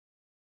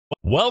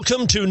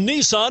Welcome to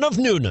Nissan of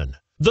Newnan,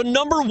 the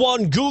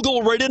 #1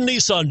 Google-rated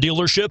Nissan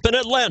dealership in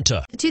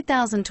Atlanta.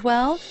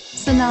 2012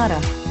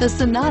 Sonata. The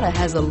Sonata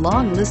has a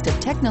long list of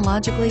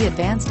technologically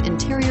advanced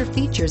interior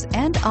features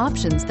and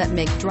options that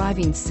make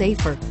driving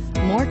safer,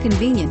 more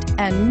convenient,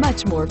 and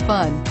much more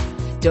fun.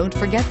 Don't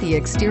forget the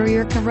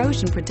exterior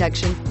corrosion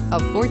protection, a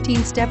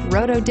 14-step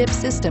roto-dip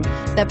system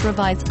that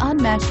provides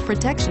unmatched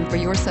protection for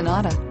your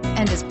Sonata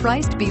and is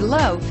priced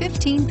below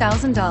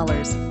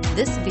 $15,000.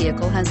 This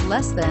vehicle has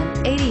less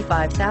than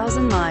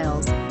 85,000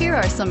 miles. Here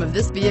are some of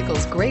this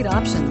vehicle's great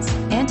options: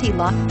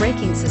 anti-lock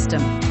braking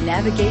system,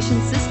 navigation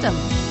system,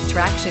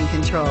 traction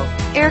control,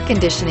 air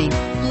conditioning,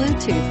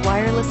 Bluetooth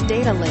wireless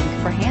data link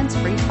for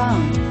hands-free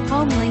phone,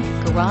 home link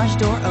garage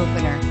door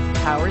opener,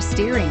 power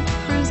steering,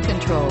 cruise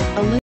control,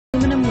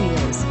 aluminum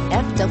wheels,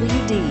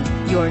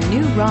 FWD. Your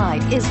new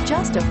ride is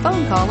just a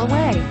phone call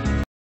away.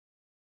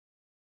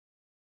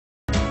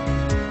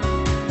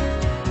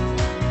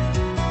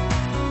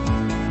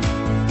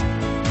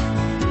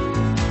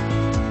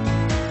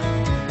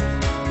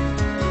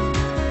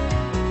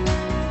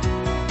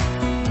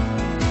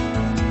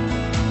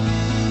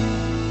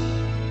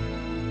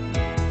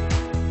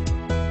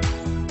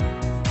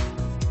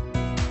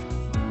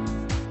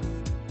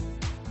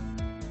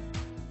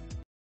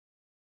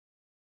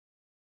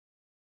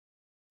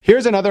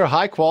 Here's another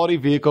high-quality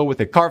vehicle with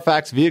a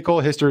Carfax Vehicle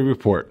History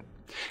Report.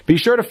 Be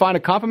sure to find a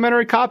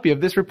complimentary copy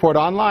of this report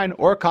online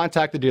or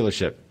contact the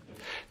dealership.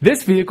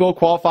 This vehicle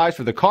qualifies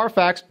for the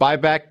Carfax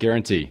Buyback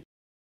Guarantee.